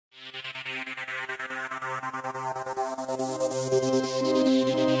On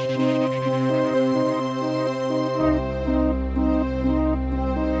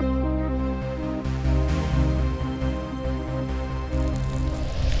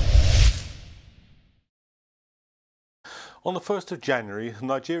the 1st of January,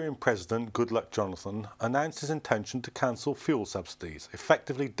 Nigerian President Goodluck Jonathan announced his intention to cancel fuel subsidies,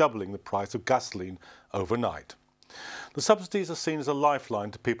 effectively doubling the price of gasoline overnight. The subsidies are seen as a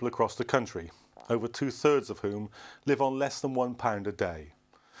lifeline to people across the country, over 2/3 of whom live on less than £1 a day.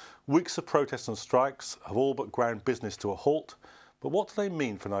 Weeks of protests and strikes have all but ground business to a halt, but what do they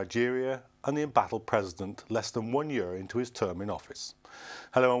mean for Nigeria and the embattled president less than 1 year into his term in office?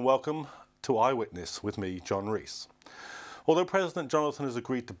 Hello and welcome to Eyewitness with me, John Rees. Although President Jonathan has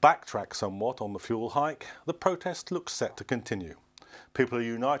agreed to backtrack somewhat on the fuel hike, the protest looks set to continue. People are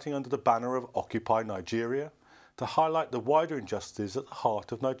uniting under the banner of Occupy Nigeria to highlight the wider injustices at the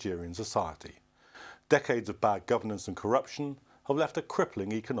heart of Nigerian society. Decades of bad governance and corruption have left a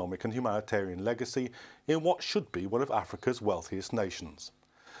crippling economic and humanitarian legacy in what should be one of Africa's wealthiest nations.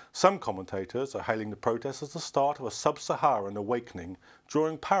 Some commentators are hailing the protests as the start of a sub-Saharan awakening,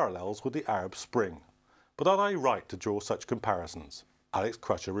 drawing parallels with the Arab Spring. But are they right to draw such comparisons? Alex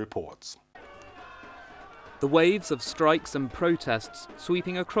Crutcher reports. The waves of strikes and protests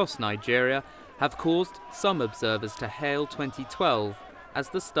sweeping across Nigeria have caused some observers to hail 2012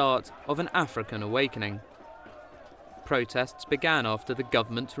 as the start of an African awakening. Protests began after the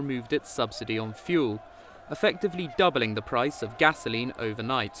government removed its subsidy on fuel, effectively doubling the price of gasoline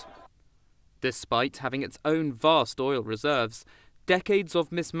overnight. Despite having its own vast oil reserves, decades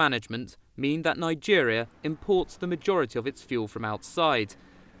of mismanagement mean that Nigeria imports the majority of its fuel from outside.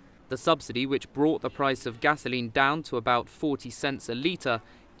 The subsidy, which brought the price of gasoline down to about 40 cents a litre,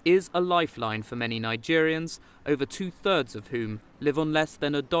 is a lifeline for many Nigerians, over 2/3 of whom live on less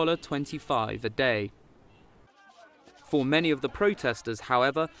than $1.25 a day. For many of the protesters,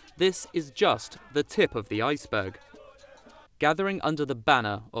 however, this is just the tip of the iceberg. Gathering under the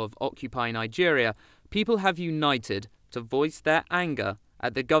banner of Occupy Nigeria, people have united to voice their anger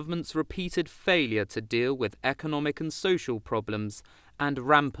at the government's repeated failure to deal with economic and social problems and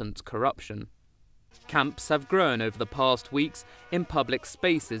rampant corruption. Camps have grown over the past weeks in public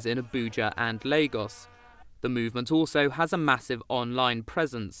spaces in Abuja and Lagos. The movement also has a massive online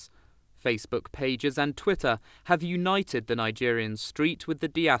presence. Facebook pages and Twitter have united the Nigerian street with the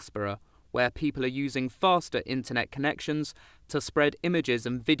diaspora, where people are using faster internet connections to spread images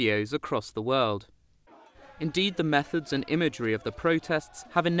and videos across the world. Indeed, the methods and imagery of the protests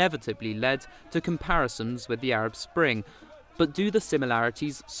have inevitably led to comparisons with the Arab Spring. But do the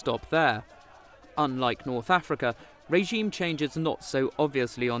similarities stop there? Unlike North Africa, regime change is not so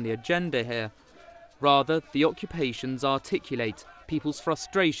obviously on the agenda here. Rather, the occupations articulate people's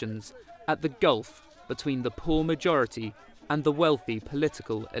frustrations at the gulf between the poor majority and the wealthy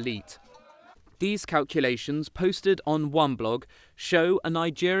political elite. These calculations, posted on one blog, show a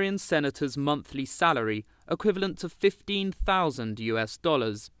Nigerian senator's monthly salary equivalent to $15,000 US.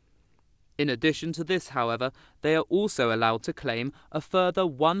 In addition to this, however, they are also allowed to claim a further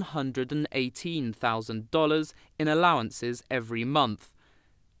 $118,000 in allowances every month.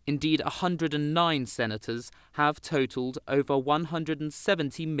 Indeed, 109 senators have totaled over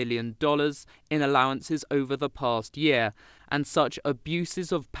 $170 million in allowances over the past year, and such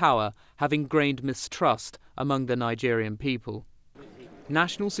abuses of power have ingrained mistrust among the Nigerian people.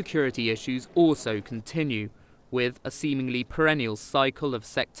 National security issues also continue, with a seemingly perennial cycle of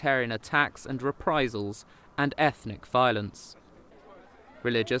sectarian attacks and reprisals and ethnic violence.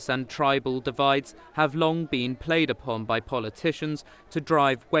 Religious and tribal divides have long been played upon by politicians to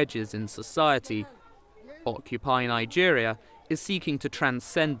drive wedges in society. Occupy Nigeria is seeking to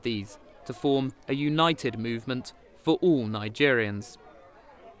transcend these to form a united movement for all Nigerians.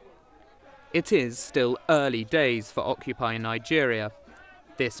 It is still early days for Occupy Nigeria.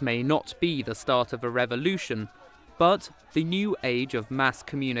 This may not be the start of a revolution, but the new age of mass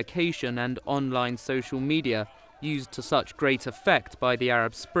communication and online social media, used to such great effect by the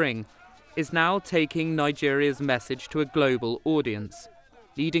Arab Spring, is now taking Nigeria's message to a global audience,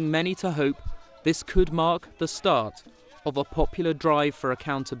 leading many to hope this could mark the start of a popular drive for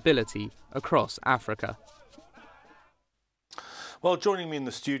accountability across Africa. Well, joining me in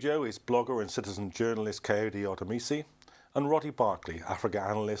the studio is blogger and citizen journalist Kayode Odamisi and Roddy Barclay, Africa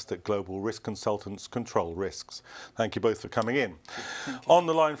analyst at global risk consultants Control Risks. Thank you both for coming in. On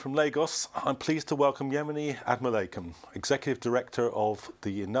the line from Lagos, I'm pleased to welcome Yemi Adamolekun, Executive Director of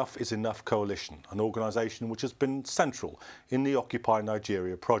the Enough is Enough Coalition, an organisation which has been central in the Occupy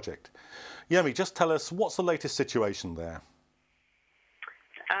Nigeria project. Yemi, just tell us, what's the latest situation there?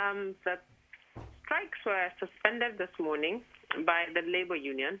 The strikes were suspended this morning by the labor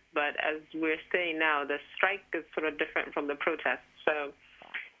union, but as we're saying now, the strike is sort of different from the protest. So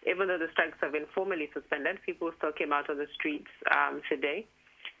even though the strikes have been formally suspended, people still came out on the streets today.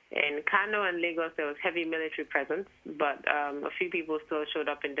 In Kano and Lagos, there was heavy military presence, but a few people still showed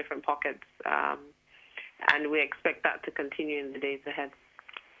up in different pockets, and we expect that to continue in the days ahead.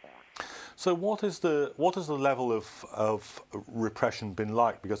 So what is the level of repression been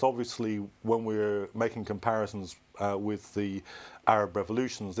like? Because obviously, when we're making comparisons with the Arab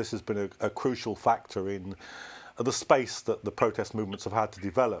revolutions, this has been a crucial factor in the space that the protest movements have had to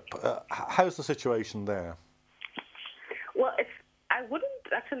develop. How's the situation there? Well, I wouldn't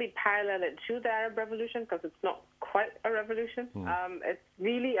actually parallel it to the Arab Revolution because it's not quite a revolution. It's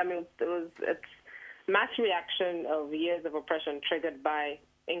really, it's mass reaction of years of oppression triggered by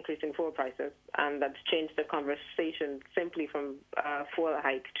increasing fuel prices, and that's changed the conversation simply from fuel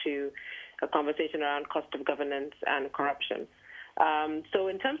hike to a conversation around cost of governance and corruption. So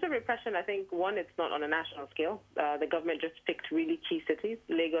in terms of repression, I think, one, it's not on a national scale. The government just picked really key cities,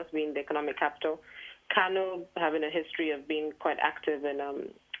 Lagos being the economic capital, Kano having a history of being quite active in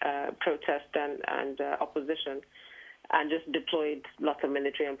protest and opposition, and just deployed lots of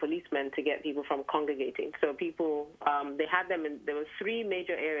military and policemen to get people from congregating. So people, they had them in, there were 3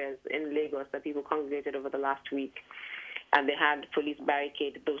 major areas in Lagos that people congregated over the last week, and they had police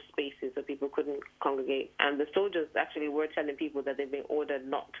barricade those spaces so people couldn't congregate. And the soldiers actually were telling people that they've been ordered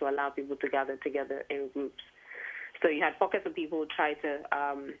not to allow people to gather together in groups. So you had pockets of people who try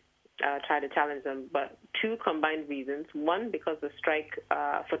to challenge them, but 2 combined reasons. One, because the strike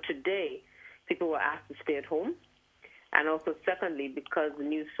for today, people were asked to stay at home. And also, secondly, because the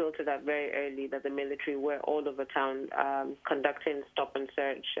news filtered out very early that the military were all over town conducting stop and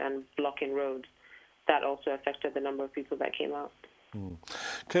search and blocking roads. That also affected the number of people that came out.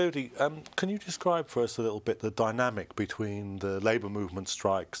 Kayode, can you describe for us a little bit the dynamic between the labour movement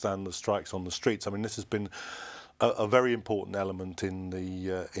strikes and the strikes on the streets? I mean, this has been a very important element in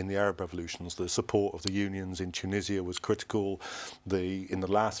the Arab revolutions. The support of the unions in Tunisia was critical. In the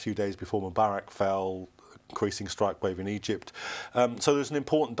last few days before Mubarak fell, increasing strike wave in Egypt. So there's an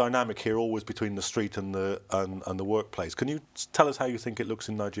important dynamic here always between the street and the workplace. Can you tell us how you think it looks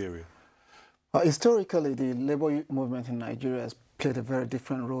in Nigeria? Historically, the labour movement in Nigeria has played a very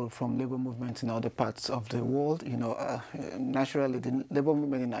different role from labour movements in other parts of the world. You know, naturally, the labour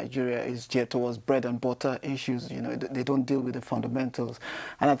movement in Nigeria is geared towards bread and butter issues. You know, they don't deal with the fundamentals.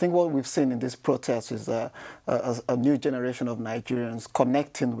 And I think what we've seen in this protest is a new generation of Nigerians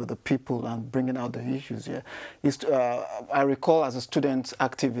connecting with the people and bringing out the issues. Yeah, I recall as a student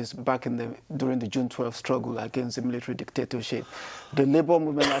activist back during the June 12 struggle against the military dictatorship, the labour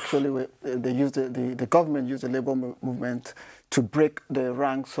movement actually the government used the labour movement to break the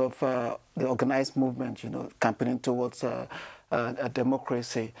ranks of the organized movement, you know, campaigning towards a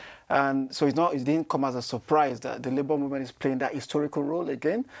democracy. And so it didn't come as a surprise that the labour movement is playing that historical role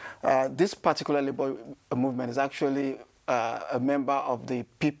again. This particular labour movement is actually a member of the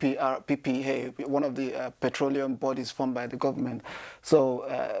PPA, one of the petroleum bodies formed by the government. So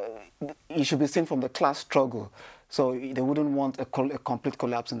it should be seen from the class struggle. So they wouldn't want a complete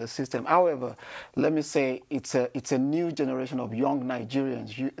collapse in the system. However, let me say it's a new generation of young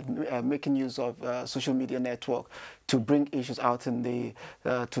Nigerians making use of social media network to bring issues out in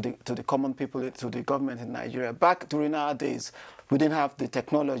to the common people, to the government in Nigeria. Back during our days, we didn't have the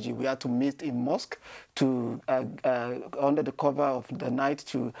technology. We had to meet in mosque to under the cover of the night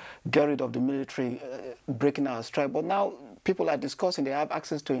to get rid of the military breaking our strike. But now people are discussing. They have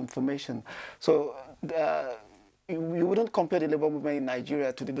access to information. So. You wouldn't compare the labour movement in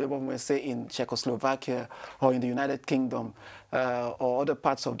Nigeria to the labour movement, say, in Czechoslovakia or in the United Kingdom or other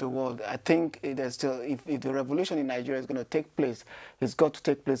parts of the world. I think there's still, if the revolution in Nigeria is going to take place, it's got to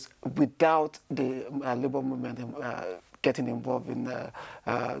take place without the labour movement getting involved in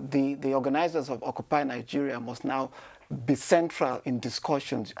the organizers of Occupy Nigeria must now be central in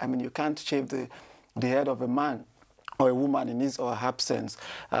discussions. I mean, you can't shave the head of a man or a woman in his or her absence.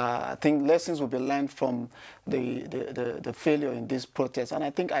 I think lessons will be learned from the failure in this protest. And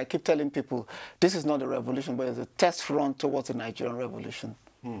I think I keep telling people, this is not a revolution, but it's a test run towards a Nigerian revolution.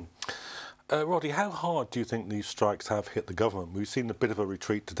 Roddy, how hard do you think these strikes have hit the government? We've seen a bit of a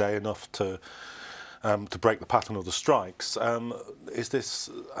retreat today, enough to break the pattern of the strikes. Is this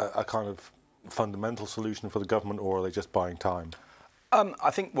a kind of fundamental solution for the government, or are they just buying time?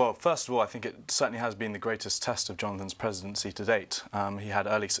 I think, well, first of all, I think it certainly has been the greatest test of Jonathan's presidency to date. He had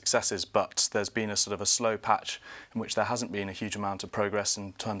early successes, but there's been a sort of a slow patch in which there hasn't been a huge amount of progress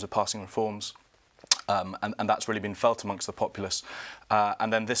in terms of passing reforms. And that's really been felt amongst the populace.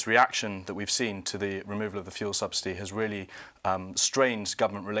 And then this reaction that we've seen to the removal of the fuel subsidy has really strained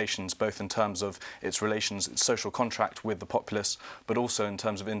government relations, both in terms of its social contract with the populace, but also in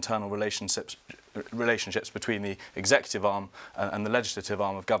terms of internal relationships between the executive arm and the legislative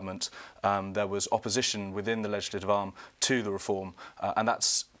arm of government. There was opposition within the legislative arm to the reform, and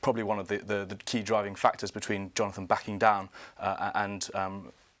that's probably one of the key driving factors between Jonathan backing down and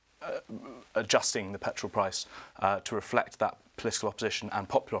adjusting the petrol price to reflect that political opposition and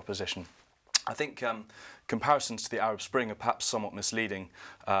popular opposition. I think comparisons to the Arab Spring are perhaps somewhat misleading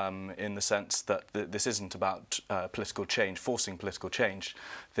in the sense that this isn't about political change, forcing political change.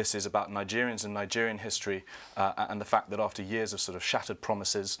 This is about Nigerians and Nigerian history and the fact that after years of sort of shattered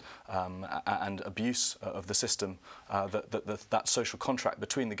promises and abuse of the system, that social contract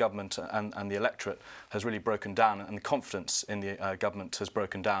between the government and the electorate has really broken down, and the confidence in the government has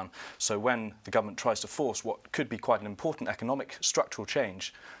broken down. So when the government tries to force what could be quite an important economic structural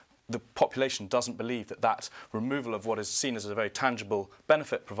change, the population doesn't believe that removal of what is seen as a very tangible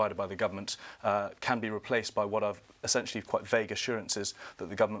benefit provided by the government can be replaced by what are essentially quite vague assurances that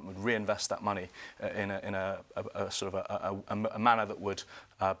the government would reinvest that money in a sort of a manner that would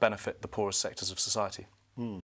benefit the poorest sectors of society.